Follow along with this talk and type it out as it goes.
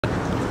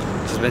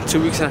It's been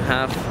 2 weeks and a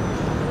half.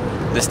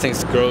 This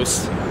thing's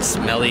gross, it's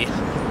smelly,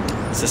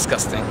 it's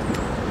disgusting.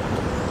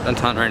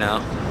 Downtown right now.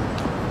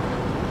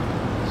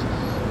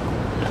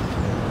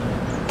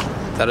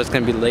 Thought it was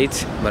gonna be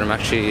late, but I'm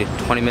actually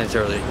 20 minutes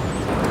early.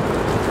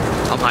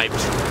 I'm hyped.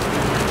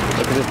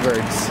 Look at the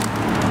birds.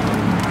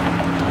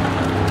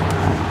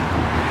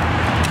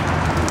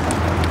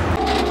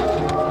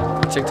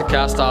 Took the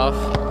cast off.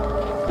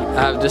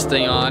 I have this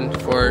thing on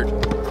for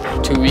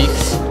 2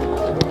 weeks,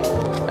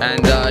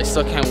 and I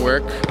still can't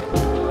work,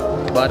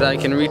 but I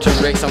can reach the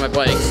brakes on my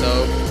bike,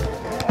 so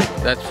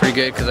that's pretty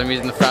good because I'm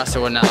using the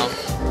faster one now.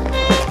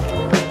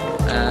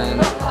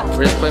 And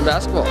we're just playing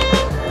basketball.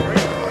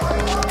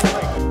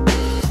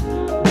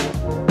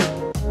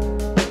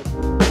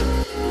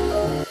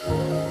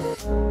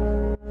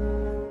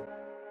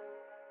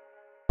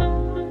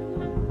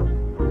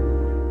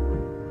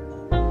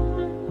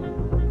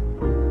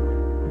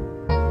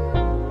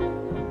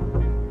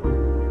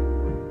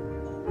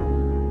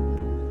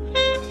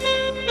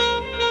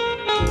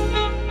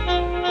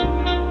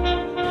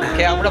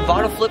 Okay, I'm gonna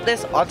bottle flip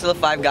this onto the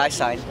 5 guy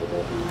side.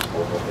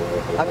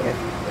 Okay.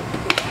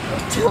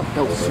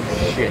 Oh,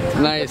 shit.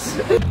 Nice.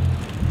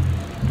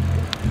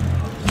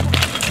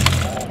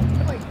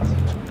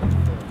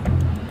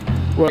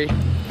 Wait.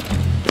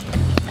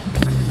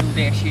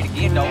 There, shoot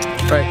again, no.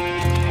 Right.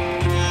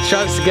 Let's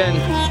try this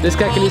again. This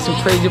guy can do some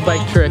crazy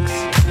bike tricks.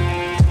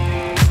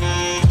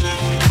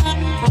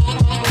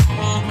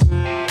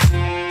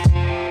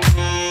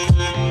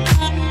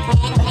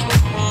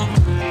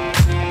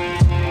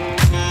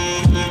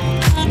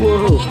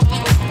 Whoa.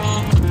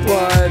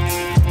 What?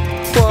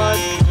 What?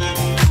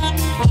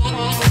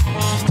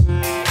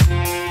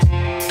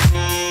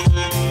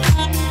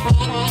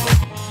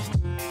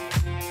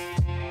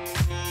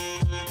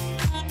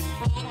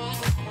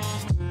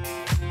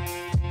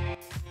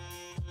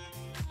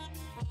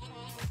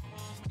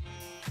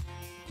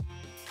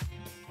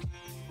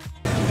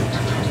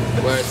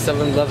 We're at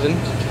 7-Eleven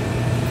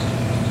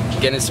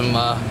getting some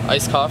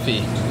iced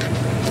coffee.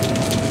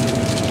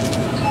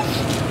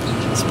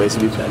 Space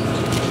to be fed.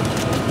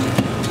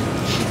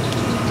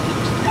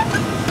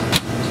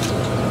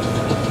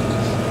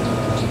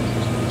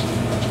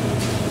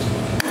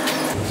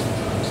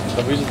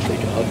 Have we just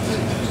taken up?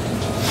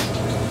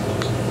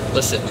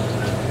 Listen,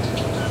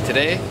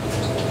 today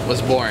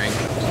was boring.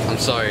 I'm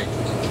sorry.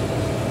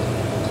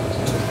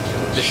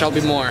 There shall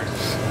be more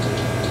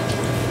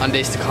on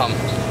days to come.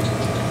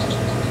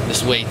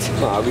 Just wait.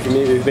 Nah, we can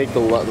maybe make the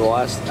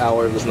last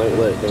hour of this night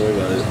lit. Don't worry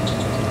about it.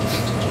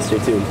 Stay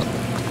tuned.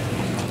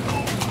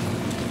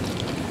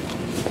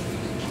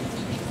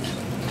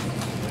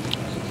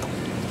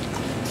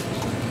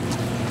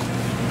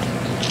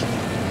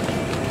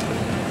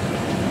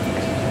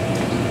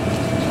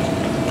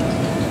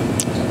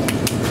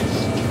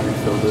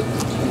 Refilled it.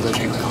 I'm gonna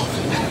drink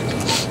coffee.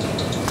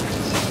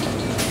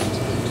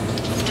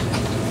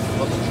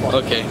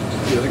 Okay.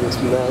 Yeah, I think it's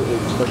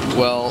now.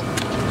 Well,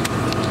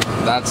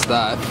 that's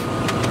that.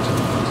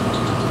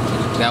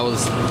 That was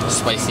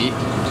spicy,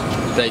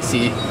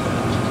 dicey.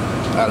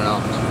 I don't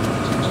know.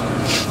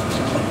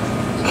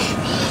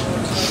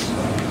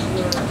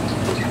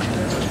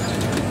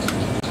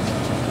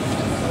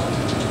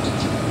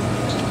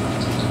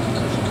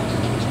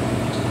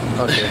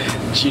 Okay.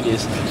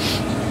 Genius.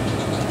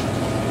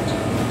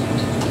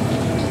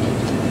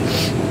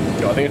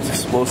 Yo, I think it's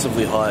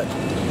explosively hot.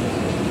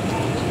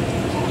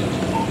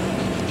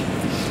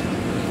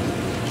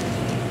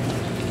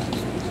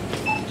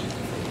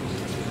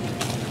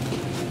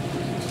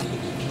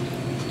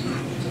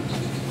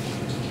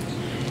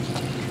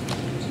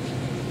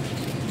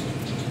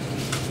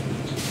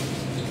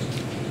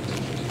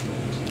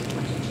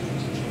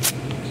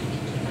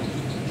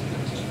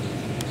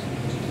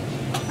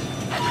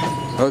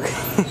 Okay.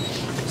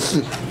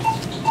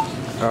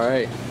 All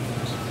right.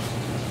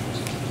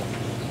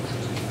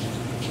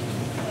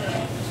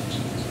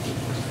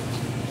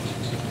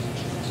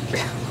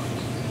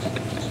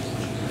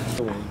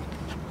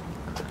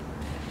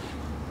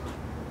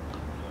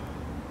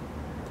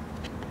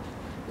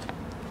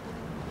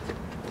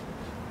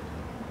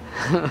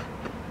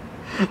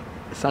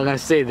 It's not gonna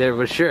stay there,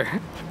 but sure.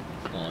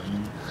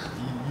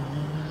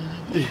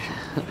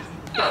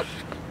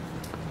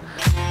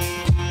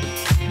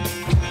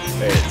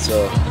 Alright,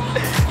 so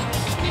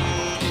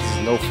this is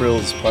No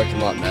Frills Parking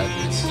Lot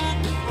Madness.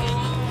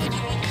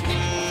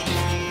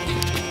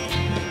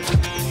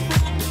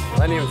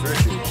 My name is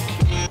Richard,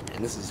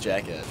 and this is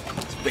Jackass.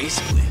 It's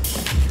basically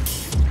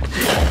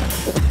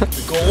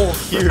the goal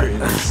here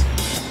is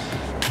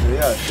we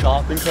got a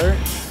shopping cart.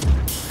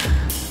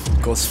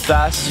 Go as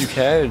fast as you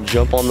can and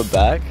jump on the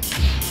back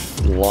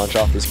and launch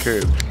off this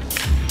curb.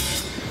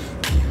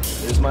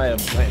 There's my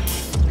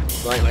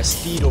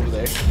steed over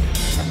there.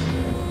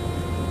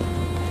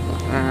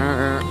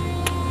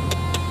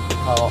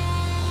 Oh,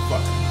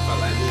 fuck, if I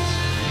land this.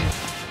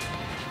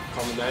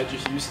 Call me Manager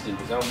Houston,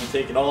 because I'm going to be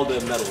taking all the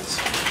medals.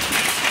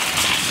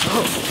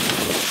 Oh.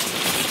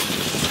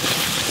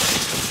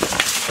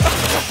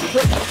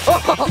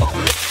 Oh,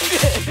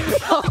 shit.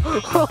 Oh,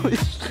 holy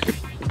shit.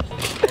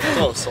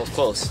 close, that was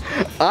close.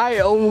 I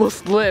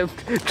almost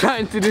lived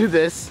trying to do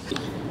this.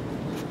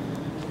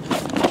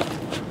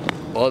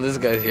 Oh, this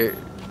guy's here.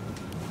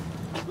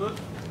 Good?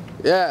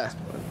 Yeah,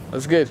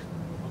 that's good.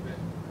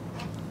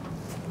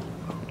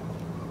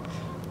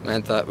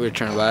 Man, thought we were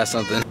trying to buy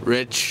something.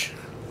 Rich.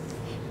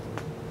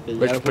 Yeah,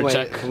 Rich put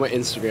Protect. my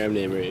Instagram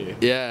name right here.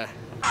 Yeah.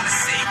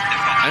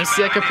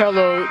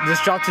 MCAcapello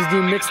just dropped his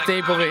new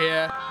mixtape over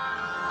here.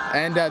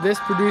 And this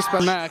produced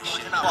by Mac.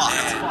 Fuck. You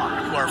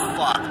are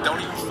fucked.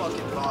 Don't even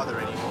fucking bother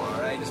anymore,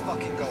 alright? Just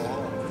fucking go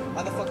home.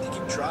 Why the fuck do you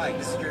keep trying?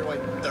 This is your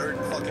like third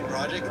fucking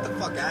project? Get the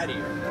fuck out of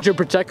here. Rich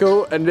Protect,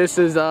 and this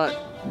is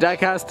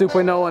Jackass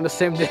 2.0 on the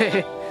same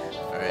day.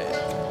 Alright.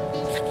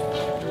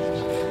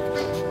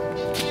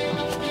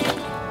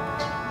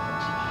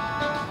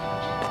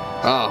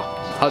 Oh,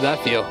 how'd that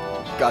feel?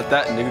 Got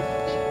that, nigga.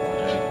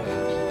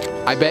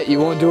 I bet you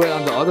won't do it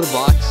on the other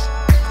box.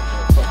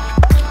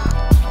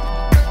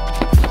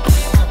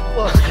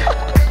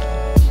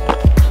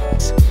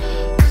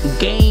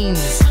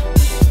 Gains.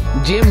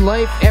 Gym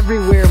life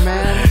everywhere,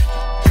 man.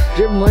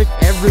 Gym life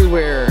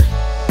everywhere.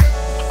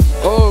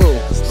 Oh,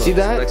 see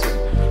that?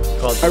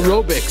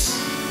 Aerobics.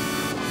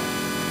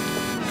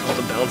 Called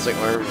the bouncing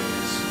arm raise.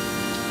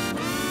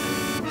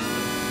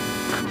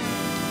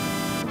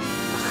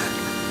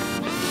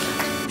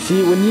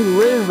 See, when you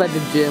live at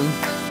the gym,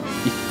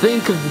 you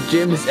think of the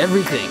gym as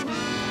everything.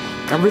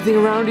 Everything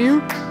around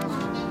you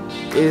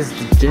is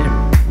the gym.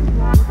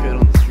 We're good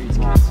on the streets,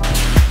 kids.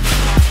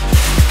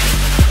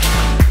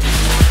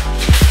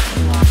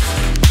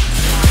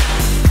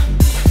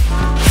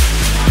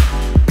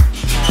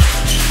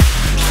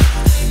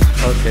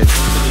 Okay.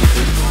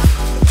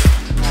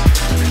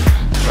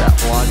 Yeah,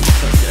 watch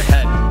your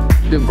head.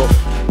 Dude, bro,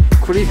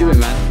 what are you doing,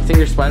 man? Think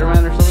you're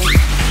Spider-Man or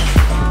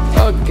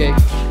something? Okay.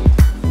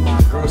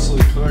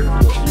 Grossly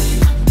correct.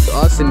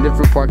 Us in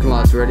different parking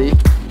lots, ready?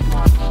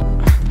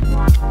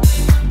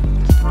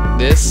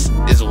 This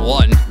is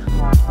one.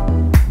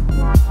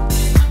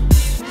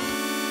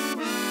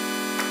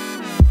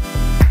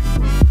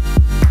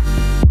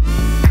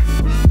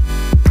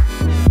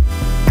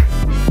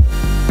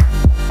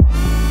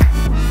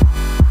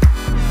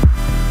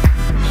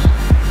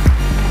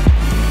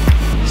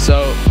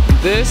 So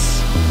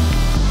this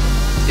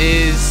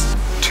is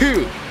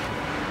two.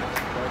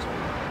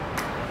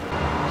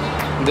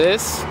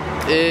 This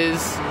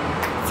is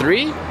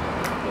three?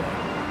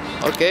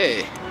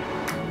 Okay.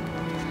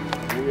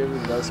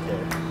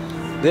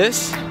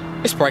 This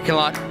is parking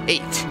lot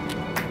 8.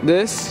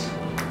 This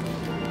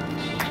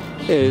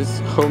is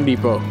Home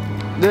Depot.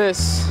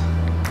 This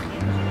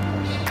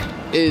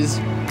is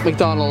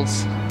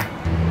McDonald's.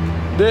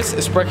 This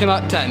is parking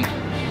lot 10.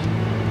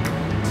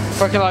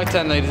 Parking lot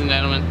 10, ladies and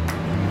gentlemen.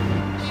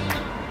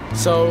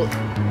 So,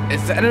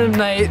 it's the end of the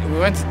night. We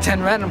went to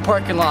 10 random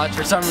parking lots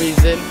for some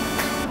reason.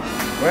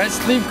 We're in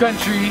Sleep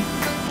Country.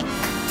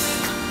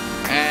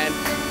 And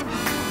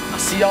I'll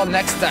see y'all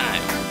next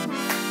time.